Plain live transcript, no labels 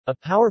A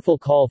powerful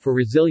call for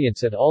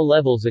resilience at all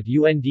levels at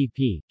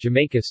UNDP,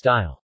 Jamaica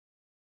style.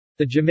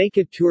 The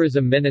Jamaica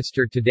tourism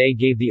minister today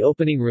gave the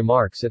opening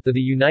remarks at the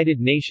United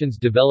Nations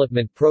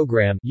Development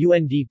Programme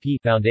UNDP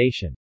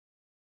Foundation.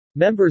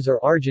 Members are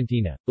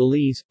Argentina,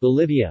 Belize,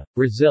 Bolivia,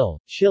 Brazil,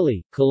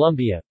 Chile,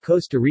 Colombia,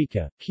 Costa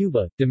Rica,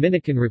 Cuba,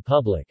 Dominican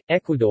Republic,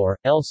 Ecuador,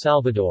 El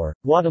Salvador,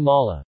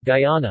 Guatemala,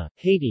 Guyana,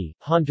 Haiti,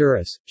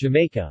 Honduras,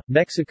 Jamaica,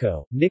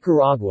 Mexico,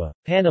 Nicaragua,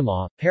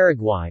 Panama,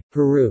 Paraguay,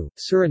 Peru,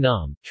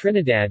 Suriname,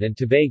 Trinidad and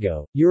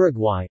Tobago,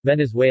 Uruguay,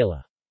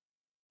 Venezuela.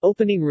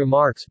 Opening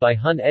remarks by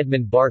Hun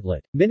Edmund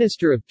Bartlett,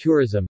 Minister of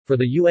Tourism, for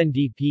the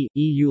UNDP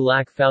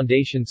EU-LAC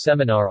Foundation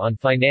Seminar on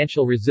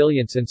Financial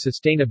Resilience and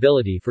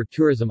Sustainability for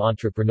Tourism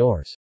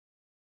Entrepreneurs.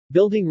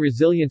 Building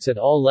resilience at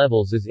all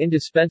levels is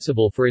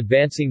indispensable for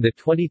advancing the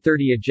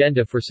 2030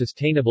 Agenda for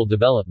Sustainable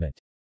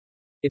Development.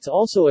 It's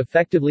also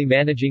effectively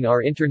managing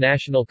our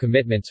international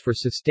commitments for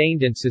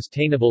sustained and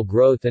sustainable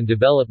growth and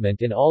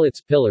development in all its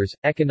pillars,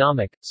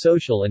 economic,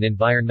 social and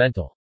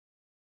environmental.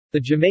 The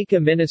Jamaica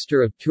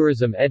Minister of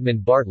Tourism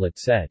Edmund Bartlett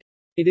said,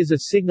 "It is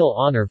a signal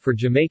honor for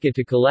Jamaica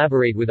to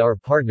collaborate with our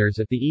partners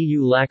at the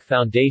EU-LAC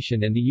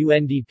Foundation and the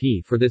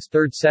UNDP for this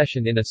third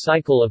session in a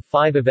cycle of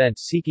 5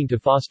 events seeking to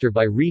foster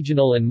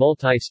bi-regional and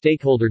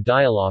multi-stakeholder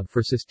dialogue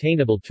for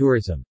sustainable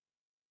tourism."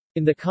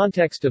 In the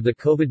context of the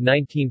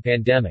COVID-19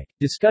 pandemic,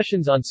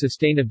 discussions on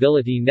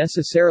sustainability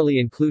necessarily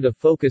include a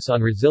focus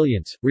on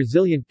resilience,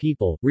 resilient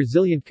people,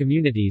 resilient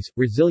communities,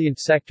 resilient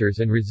sectors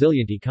and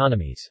resilient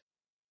economies.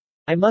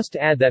 I must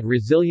add that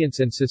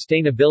resilience and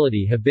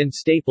sustainability have been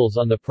staples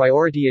on the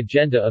priority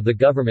agenda of the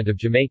Government of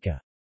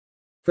Jamaica.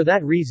 For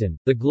that reason,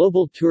 the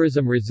Global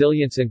Tourism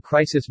Resilience and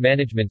Crisis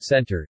Management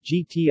Center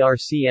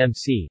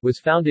 (GTRCMC) was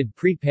founded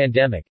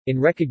pre-pandemic, in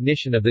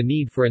recognition of the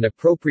need for an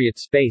appropriate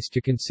space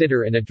to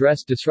consider and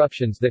address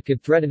disruptions that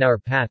could threaten our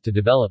path to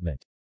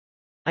development.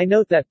 I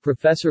note that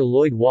Professor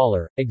Lloyd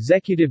Waller,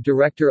 Executive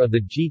Director of the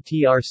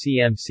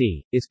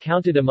GTRCMC, is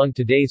counted among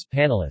today's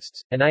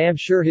panelists, and I am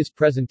sure his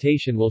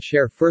presentation will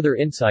share further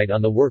insight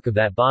on the work of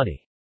that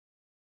body.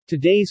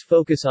 Today's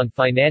focus on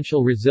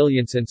financial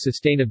resilience and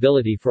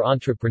sustainability for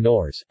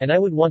entrepreneurs, and I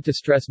would want to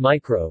stress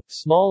micro,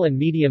 small and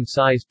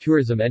medium-sized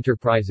tourism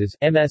enterprises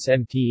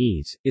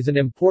 (MSMTEs), is an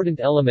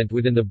important element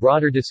within the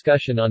broader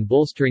discussion on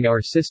bolstering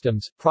our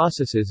systems,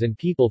 processes and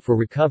people for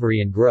recovery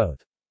and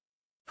growth.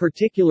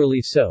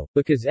 Particularly so,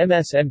 because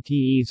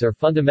MSMTEs are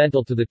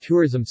fundamental to the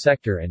tourism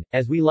sector and,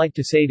 as we like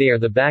to say, they are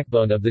the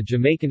backbone of the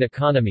Jamaican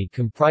economy,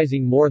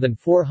 comprising more than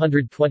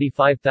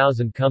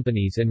 425,000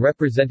 companies and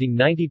representing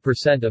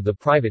 90% of the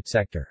private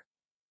sector.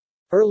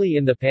 Early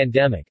in the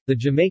pandemic, the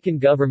Jamaican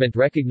government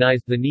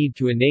recognized the need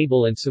to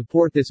enable and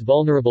support this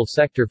vulnerable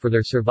sector for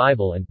their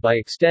survival and, by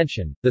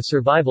extension, the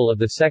survival of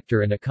the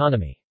sector and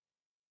economy.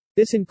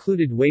 This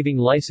included waiving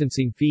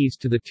licensing fees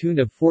to the tune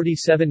of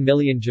 $47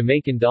 million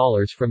Jamaican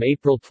dollars from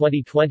April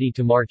 2020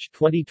 to March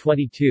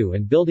 2022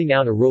 and building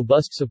out a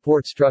robust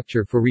support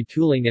structure for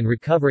retooling and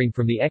recovering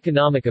from the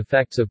economic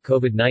effects of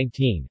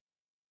COVID-19.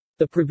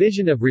 The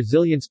provision of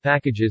resilience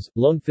packages,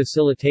 loan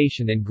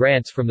facilitation and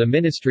grants from the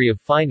Ministry of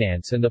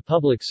Finance and the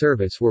Public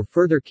Service were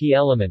further key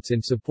elements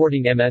in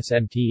supporting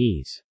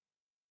MSMTEs.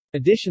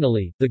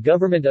 Additionally, the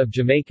Government of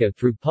Jamaica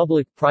through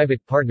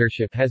public-private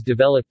partnership has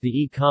developed the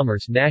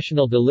e-commerce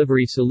National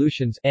Delivery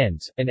Solutions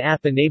 (ENDS), an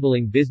app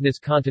enabling business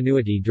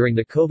continuity during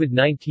the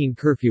COVID-19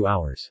 curfew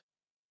hours.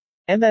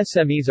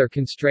 MSMEs are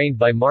constrained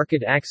by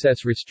market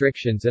access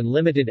restrictions and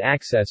limited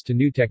access to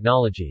new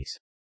technologies.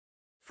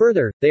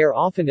 Further, they are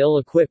often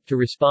ill-equipped to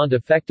respond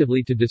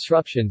effectively to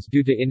disruptions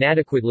due to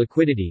inadequate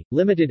liquidity,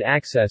 limited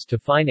access to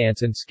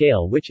finance and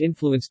scale, which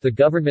influenced the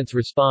government's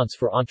response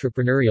for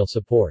entrepreneurial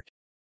support.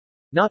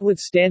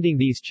 Notwithstanding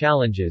these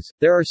challenges,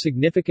 there are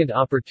significant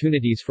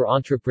opportunities for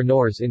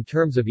entrepreneurs in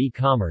terms of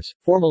e-commerce,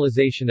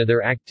 formalization of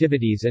their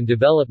activities and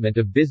development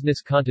of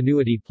business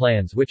continuity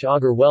plans which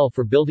augur well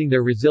for building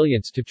their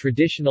resilience to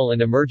traditional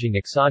and emerging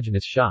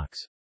exogenous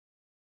shocks.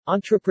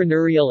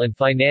 Entrepreneurial and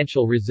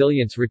financial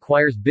resilience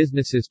requires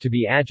businesses to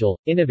be agile,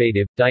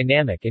 innovative,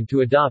 dynamic and to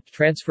adopt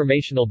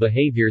transformational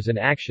behaviors and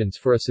actions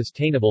for a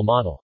sustainable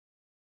model.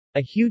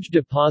 A huge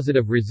deposit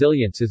of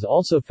resilience is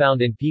also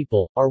found in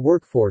people, our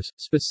workforce,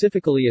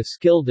 specifically a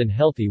skilled and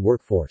healthy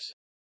workforce.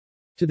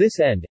 To this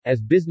end, as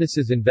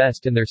businesses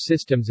invest in their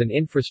systems and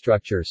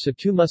infrastructure, so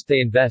too must they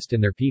invest in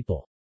their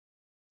people.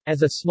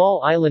 As a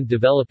small island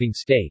developing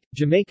state,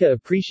 Jamaica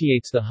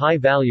appreciates the high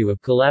value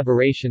of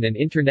collaboration and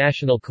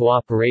international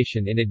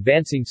cooperation in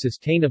advancing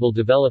sustainable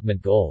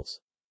development goals.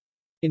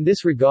 In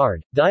this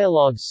regard,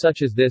 dialogues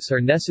such as this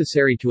are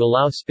necessary to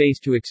allow space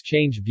to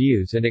exchange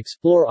views and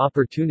explore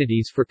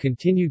opportunities for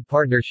continued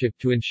partnership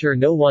to ensure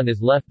no one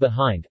is left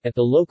behind, at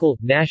the local,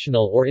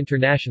 national or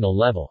international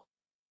level.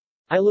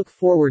 I look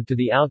forward to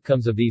the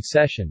outcomes of these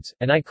sessions,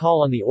 and I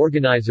call on the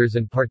organizers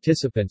and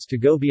participants to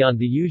go beyond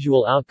the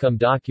usual outcome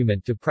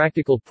document to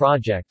practical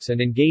projects and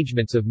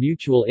engagements of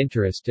mutual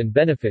interest and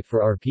benefit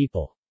for our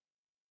people.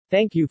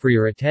 Thank you for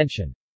your attention.